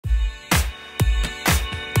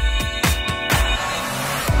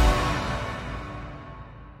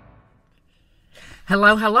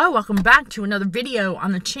Hello, welcome back to another video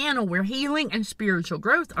on the channel where healing and spiritual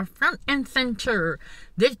growth are front and center.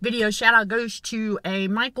 This video shout out goes to a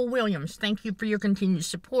Michael Williams. Thank you for your continued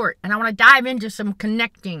support. And I want to dive into some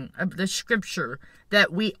connecting of the scripture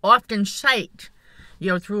that we often cite,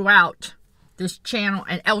 throughout this channel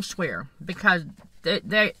and elsewhere. Because,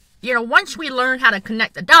 once we learn how to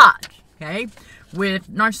connect the dots,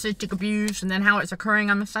 with narcissistic abuse and then how it's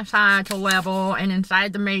occurring on the societal level and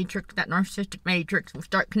inside the matrix, that narcissistic matrix, we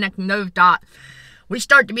start connecting those dots. We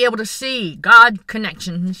start to be able to see God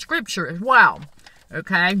connections in scripture as well,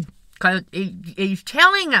 because he's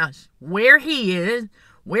telling us where he is,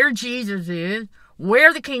 where Jesus is,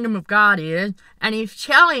 where the kingdom of God is, and he's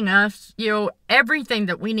telling us, everything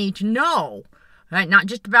that we need to know, right? Not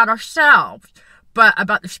just about ourselves, but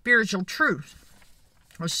about the spiritual truth.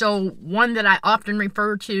 So one that I often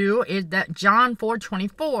refer to is that John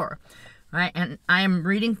 4:24, right? And I am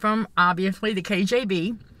reading from, obviously, the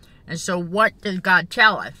KJV. And so what does God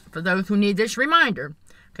tell us? For those who need this reminder,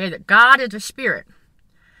 that God is a spirit,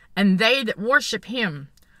 and they that worship him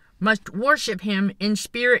must worship him in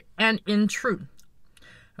spirit and in truth.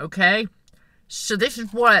 So this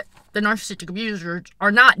is what the narcissistic abusers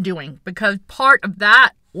are not doing, because part of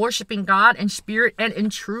that, worshiping God in spirit and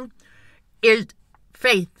in truth, is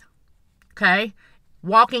faith,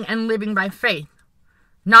 walking and living by faith,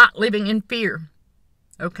 not living in fear,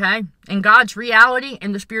 In God's reality,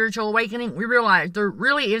 in the spiritual awakening, we realize there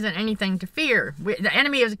really isn't anything to fear. The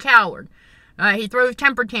enemy is a coward. He throws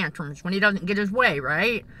temper tantrums when he doesn't get his way,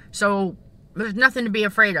 right? So there's nothing to be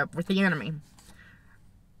afraid of with the enemy.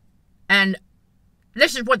 And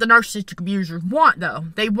this is what the narcissistic abusers want, though.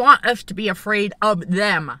 They want us to be afraid of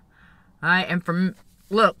them, And for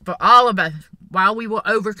all of us, while we were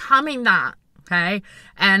overcoming that,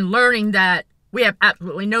 and learning that we have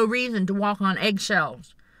absolutely no reason to walk on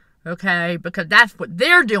eggshells, because that's what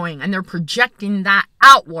they're doing, and they're projecting that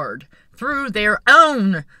outward through their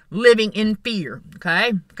own living in fear,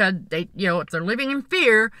 because they, if they're living in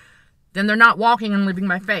fear, then they're not walking and living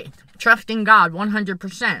by faith, trusting God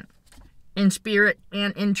 100% in spirit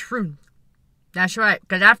and in truth. That's right,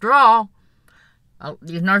 because after all,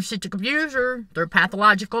 these narcissistic abusers, they're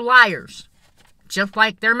pathological liars. Just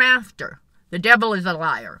like their master. The devil is a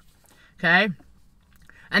liar. And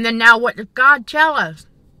then now what does God tell us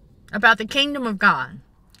about the kingdom of God?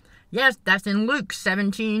 Yes, that's in Luke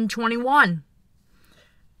 17:21.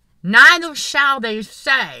 Neither shall they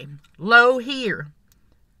say, lo here,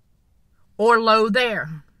 or lo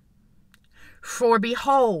there. For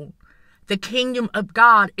behold, the kingdom of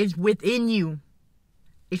God is within you.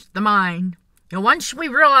 It's the mind. Once we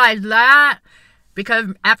realize that,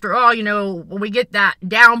 because after all, when we get that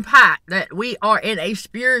down pat, that we are in a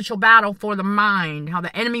spiritual battle for the mind, how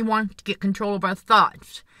the enemy wants to get control of our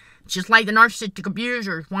thoughts, just like the narcissistic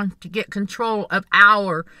abusers want to get control of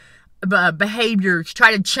our behaviors,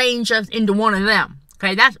 try to change us into one of them.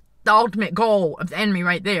 That's the ultimate goal of the enemy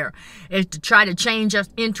right there, is to try to change us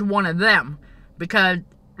into one of them, because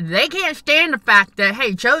they can't stand the fact that,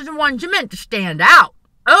 hey, chosen ones, you're meant to stand out.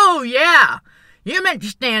 Oh, yeah. You're meant to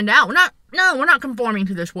stand out. We're not conforming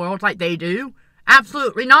to this world like they do.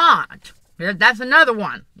 Absolutely not. That's another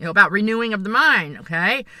one, about renewing of the mind,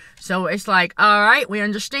 So it's like, all right, we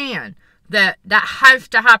understand that has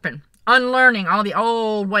to happen. Unlearning all the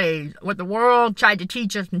old ways, what the world tried to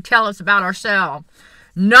teach us and tell us about ourselves.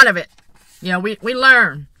 None of it. We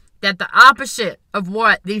learn that the opposite of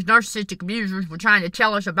what these narcissistic abusers were trying to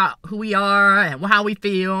tell us about who we are and how we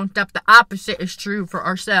feel and stuff, the opposite is true for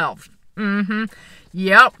ourselves.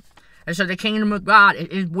 Yep. And so the kingdom of God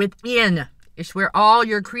is within. It's where all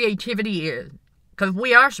your creativity is. Because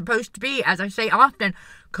we are supposed to be, as I say often,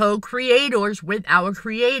 co-creators with our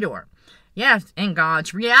Creator. Yes, in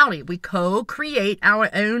God's reality. We co-create our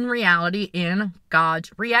own reality in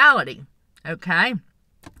God's reality.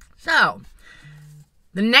 So,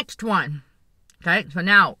 the next one. So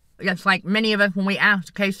now, just like many of us when we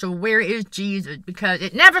ask, so where is Jesus? Because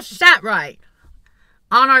it never sat right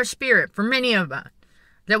on our spirit for many of us,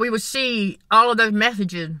 that we would see all of those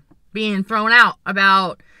messages being thrown out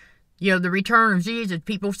about, the return of Jesus,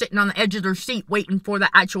 people sitting on the edge of their seat waiting for the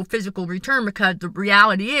actual physical return, because the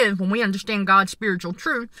reality is, when we understand God's spiritual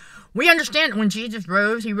truth, we understand that when Jesus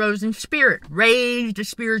rose, he rose in spirit, raised a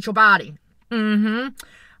spiritual body.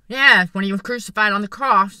 Yes, when he was crucified on the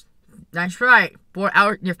cross, that's right, for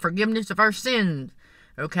the forgiveness of our sins,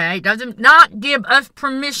 Does not give us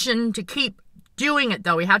permission to keep doing it,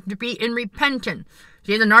 though. We have to be in repentance.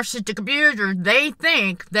 See, the narcissistic abusers, they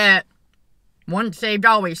think that once saved,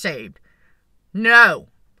 always saved. No.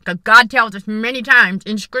 Because God tells us many times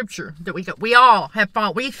in Scripture that we all have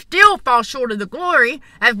fallen. We still fall short of the glory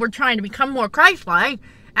as we're trying to become more Christ-like.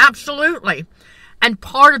 Absolutely. And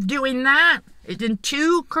part of doing that is in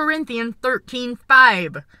 2 Corinthians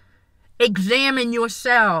 13:5. Examine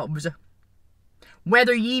yourselves,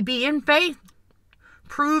 whether ye be in faith.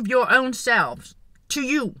 Prove your own selves to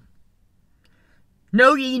you.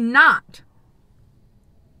 Know ye not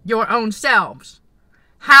your own selves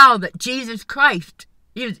how that Jesus Christ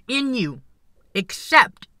is in you,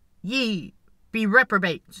 except ye be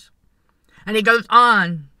reprobates. And he goes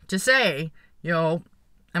on to say,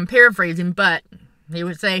 I'm paraphrasing, but he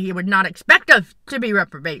would say he would not expect us to be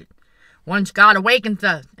reprobate. Once God awakens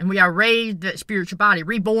us and we are raised that spiritual body,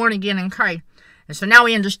 reborn again in Christ. And so now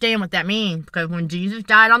we understand what that means, because when Jesus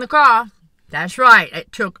died on the cross, that's right,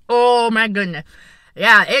 it took, oh my goodness.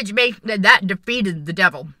 Yeah, that defeated the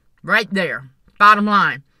devil right there. Bottom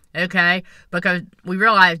line. Okay, because we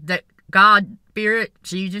realize that God, Spirit,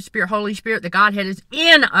 Jesus, Spirit, Holy Spirit, the Godhead is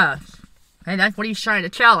in us. Okay, that's what he's trying to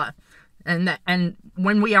tell us. And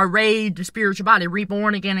when we are raised to spiritual body,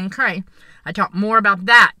 reborn again in Christ, I talk more about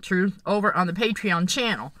that truth over on the Patreon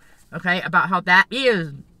channel. Okay, about how that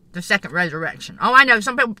is the second resurrection. Oh, I know,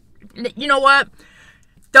 some people, you know what?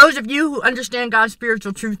 Those of you who understand God's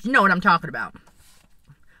spiritual truth, you know what I'm talking about.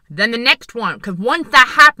 Then the next one, because once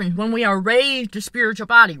that happens, when we are raised to spiritual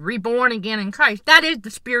body, reborn again in Christ, that is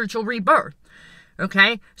the spiritual rebirth.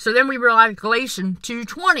 Okay? So then we realize Galatians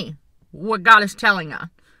 2:20, what God is telling us,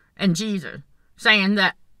 and Jesus, saying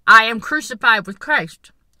that I am crucified with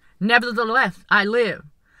Christ. Nevertheless, I live.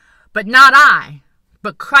 But not I,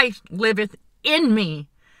 but Christ liveth in me.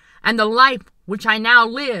 And the life which I now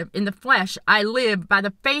live in the flesh, I live by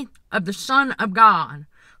the faith of the Son of God,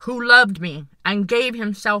 who loved me and gave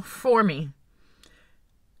himself for me.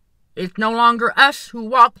 It's no longer us who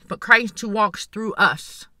walk, but Christ who walks through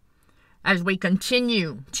us. As we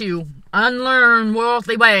continue to unlearn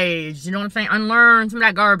worldly ways, you know what I'm saying? Unlearn some of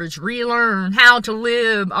that garbage. Relearn how to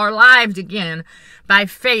live our lives again by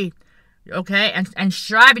faith. Okay? And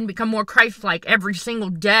striving to become more Christ-like every single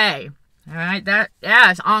day. Alright?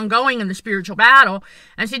 It's ongoing in the spiritual battle.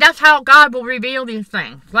 And see, that's how God will reveal these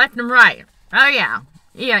things. Left and right. Oh yeah.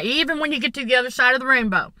 Yeah, even when you get to the other side of the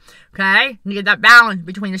rainbow, okay? You get that balance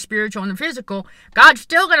between the spiritual and the physical, God's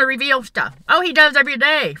still going to reveal stuff. Oh, he does every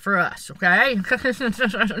day for us, okay?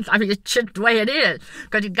 I mean, it's just the way it is,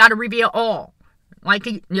 because he's got to reveal all. Like,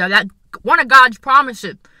 that one of God's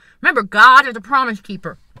promises. Remember, God is a promise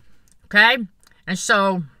keeper, okay? And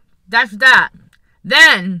so, that's that.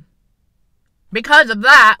 Then, because of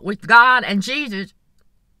that, with God and Jesus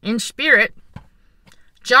in spirit,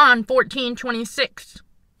 John 14:26,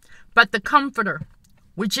 but the Comforter,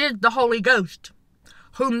 which is the Holy Ghost,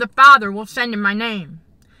 whom the Father will send in my name,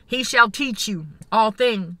 he shall teach you all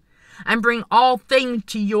things, and bring all things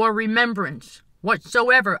to your remembrance,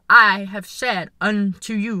 whatsoever I have said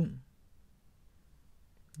unto you.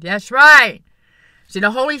 That's right. See,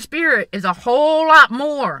 the Holy Spirit is a whole lot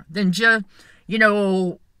more than just,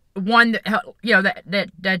 one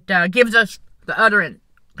that gives us the utterance.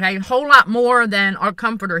 Okay, a whole lot more than our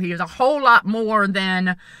comforter. He is a whole lot more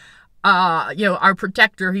than, our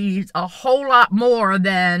protector. He's a whole lot more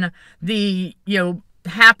than the,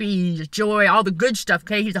 happy, joy, all the good stuff,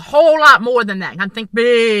 okay? He's a whole lot more than that. I think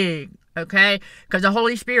big, okay? Because the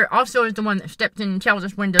Holy Spirit also is the one that steps in and tells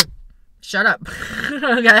us when to shut up,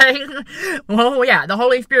 okay? Well, yeah, the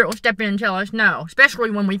Holy Spirit will step in and tell us no,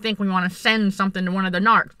 especially when we think we want to send something to one of the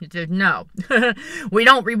narcs. He says no. We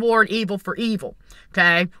don't reward evil for evil,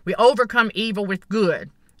 okay? We overcome evil with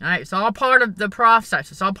good, all right? It's all part of the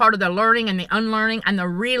process. It's all part of the learning and the unlearning and the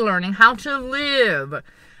relearning how to live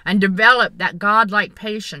and develop that godlike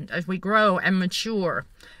patience as we grow and mature.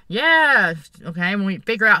 Yes, okay, when we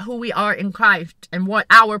figure out who we are in Christ and what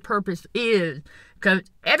our purpose is. Because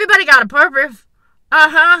everybody got a purpose.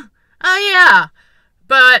 Oh, yeah.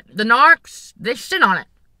 But the narcs, they sit on it.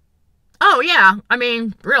 Oh, yeah. I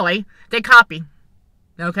mean, really. They copy.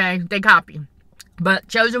 Okay? They copy. But,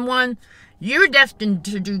 chosen one, you're destined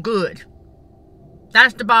to do good.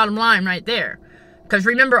 That's the bottom line right there. Because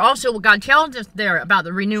remember also what God tells us there about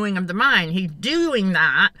the renewing of the mind. He's doing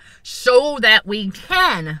that so that we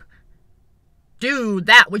can do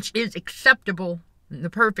that which is acceptable in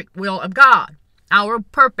the perfect will of God. Our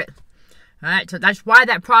purpose. Alright, so that's why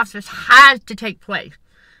that process has to take place.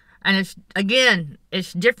 And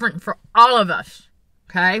it's different for all of us.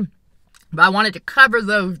 Okay? But I wanted to cover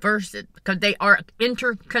those verses because they are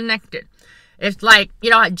interconnected. It's like,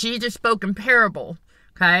 Jesus spoke in parable.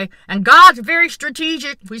 Okay? And God's very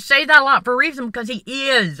strategic. We say that a lot for a reason because he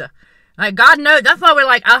is. Like, God knows. That's why we're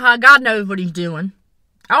like, God knows what he's doing.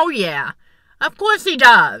 Oh, yeah. Of course he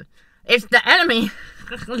does. It's the enemy.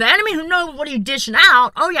 The enemy who knows what he's dishing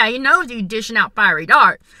out. Oh, yeah, he knows he's dishing out fiery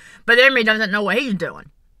darts. But the enemy doesn't know what he's doing.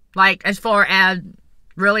 Like, as far as,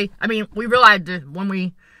 really, I mean, we realize that when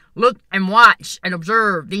we look and watch and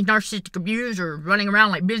observe these narcissistic abusers running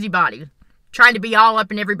around like busybodies, trying to be all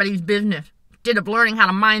up in everybody's business, instead of learning how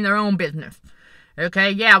to mind their own business.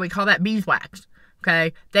 Okay, yeah, we call that beeswax.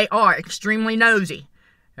 Okay, they are extremely nosy.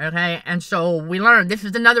 Okay, and so we learn, this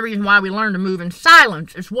is another reason why we learn to move in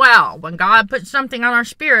silence as well. When God puts something on our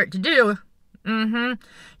spirit to do,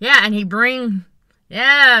 yeah, and he brings,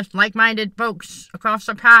 yes, like-minded folks across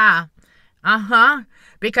the path.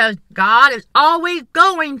 Because God is always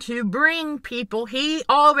going to bring people he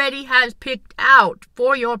already has picked out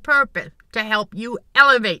for your purpose, to help you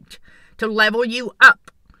elevate, to level you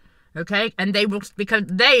up. Okay, and they will, because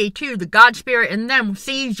they too, the God spirit in them,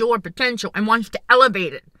 sees your potential and wants to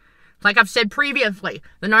elevate it. Like I've said previously,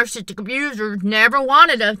 the narcissistic abusers never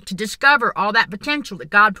wanted us to discover all that potential that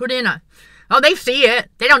God put in us. Oh, they see it.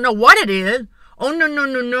 They don't know what it is. Oh,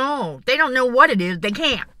 no. They don't know what it is. They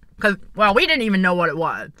can't. Because, well, we didn't even know what it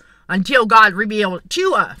was until God revealed it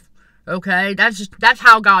to us. Okay, that's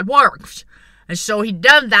how God works. And so he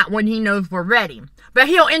does that when he knows we're ready. But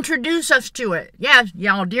he'll introduce us to it. Yes,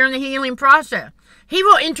 y'all, during the healing process. He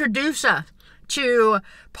will introduce us to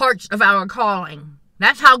parts of our calling.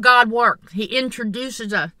 That's how God works. He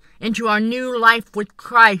introduces us into our new life with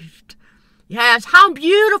Christ. Yes, how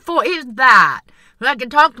beautiful is that? Like I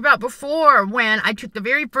talked about before, when I took the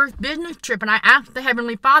very first business trip and I asked the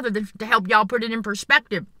Heavenly Father to help y'all put it in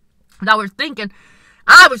perspective. And I was thinking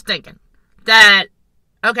that,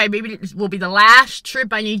 okay, maybe this will be the last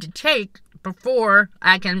trip I need to take before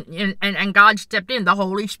I can, and God stepped in. The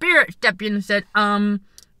Holy Spirit stepped in and said,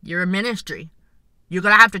 you're a ministry. You're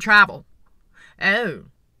going to have to travel. Oh,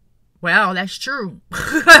 well, that's true.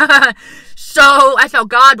 So that's how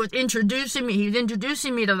God was introducing me. He was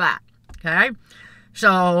introducing me to that. Okay?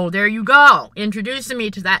 So there you go. Introducing me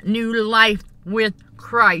to that new life with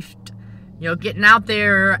Christ. You know, getting out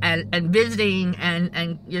there and visiting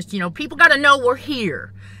and just, you know, people got to know we're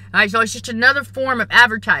here. All right? So it's just another form of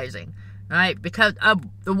advertising. All right? Because of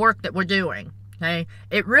the work that we're doing. Okay?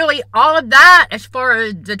 It really, all of that, as far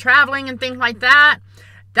as the traveling and things like that,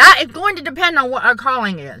 that is going to depend on what our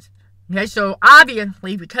calling is. Okay, so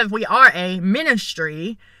obviously, because we are a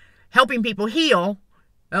ministry helping people heal,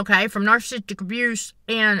 okay, from narcissistic abuse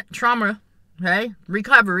and trauma, okay,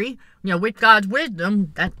 recovery, you know, with God's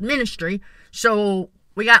wisdom, that's ministry. So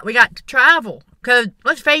we got to travel. Because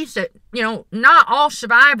let's face it, you know, not all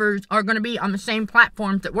survivors are going to be on the same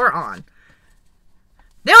platforms that we're on.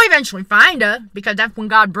 They'll eventually find us, because that's when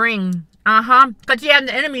God brings, because yeah,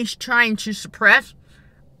 the enemy's trying to suppress.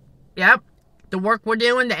 Yep, the work we're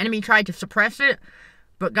doing, the enemy tried to suppress it,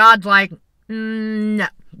 but God's like, no.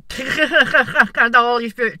 The Holy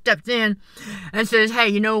Spirit steps in and says, hey,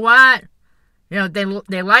 you know what? You know,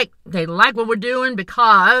 they like what we're doing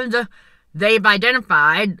because they've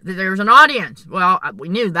identified that there's an audience. Well, we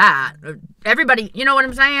knew that. Everybody, you know what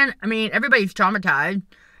I'm saying? I mean, everybody's traumatized.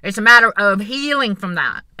 It's a matter of healing from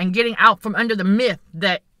that and getting out from under the myth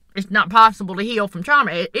that it's not possible to heal from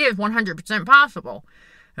trauma. It is 100% possible.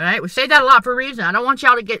 Alright, we say that a lot for a reason. I don't want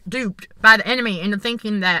y'all to get duped by the enemy into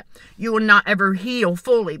thinking that you will not ever heal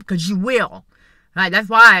fully, because you will. Alright, that's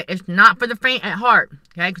why it's not for the faint at heart.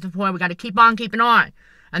 Okay, because that's why we got to keep on keeping on.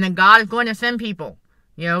 And then God is going to send people,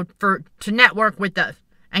 you know, to network with us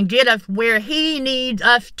and get us where he needs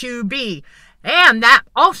us to be. And that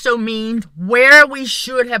also means where we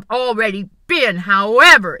should have already been.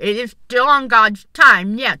 However, it is still on God's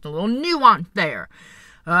time. Yes, a little nuance there.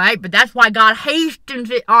 Alright, but that's why God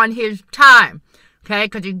hastens it on his time. Okay,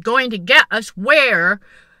 because he's going to get us where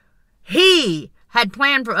he had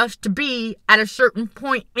planned for us to be at a certain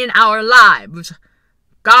point in our lives.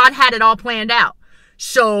 God had it all planned out.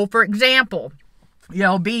 So, for example, you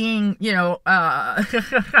know, being, you know,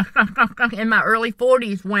 in my early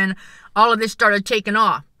 40s when all of this started taking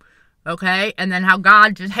off. Okay, and then how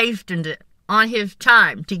God just hastened it on his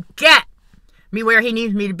time to get me where he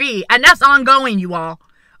needs me to be. And that's ongoing, you all.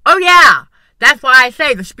 Oh, yeah. That's why I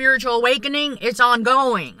say the spiritual awakening, it's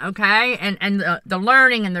ongoing, okay? And the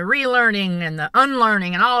learning and the relearning and the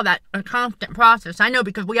unlearning and all of that, a constant process. I know,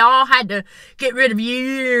 because we all had to get rid of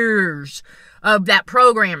years of that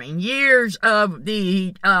programming, years of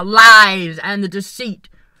the lies and the deceit,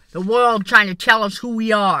 the world trying to tell us who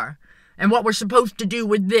we are and what we're supposed to do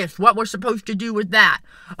with this, what we're supposed to do with that.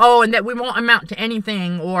 Oh, and that we won't amount to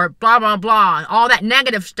anything, or blah, blah, blah, all that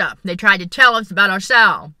negative stuff they tried to tell us about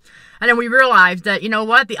ourselves. And then we realize that, you know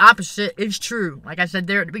what, the opposite is true. Like I said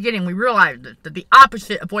there at the beginning, we realize that the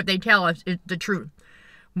opposite of what they tell us is the truth.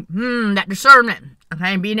 That discernment,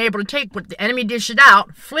 okay, and being able to take what the enemy dishes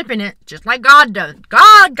out, flipping it, just like God does.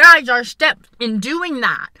 God guides our steps in doing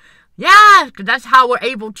that. Yeah, because that's how we're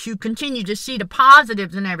able to continue to see the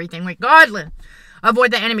positives and everything, regardless of what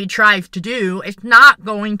the enemy tries to do. It's not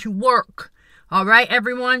going to work. All right,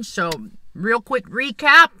 everyone? So, real quick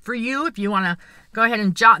recap for you, if you want to go ahead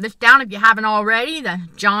and jot this down if you haven't already. The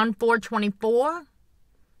John 4:24,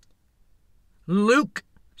 Luke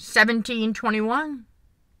 17:21,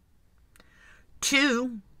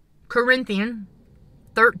 2 Corinthians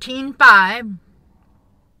 13:5,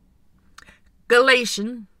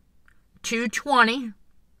 Galatians 2:20,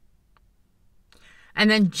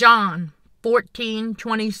 and then John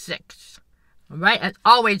 14:26. All right, as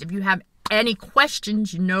always, if you have any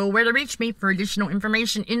questions, you know where to reach me for additional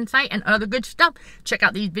information, insight, and other good stuff. Check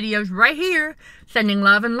out these videos right here. Sending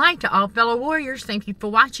love and light to all fellow warriors. Thank you for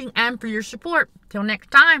watching and for your support. Till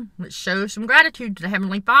next time, let's show some gratitude to the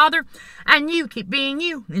Heavenly Father. And you keep being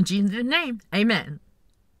you. In Jesus' name, amen.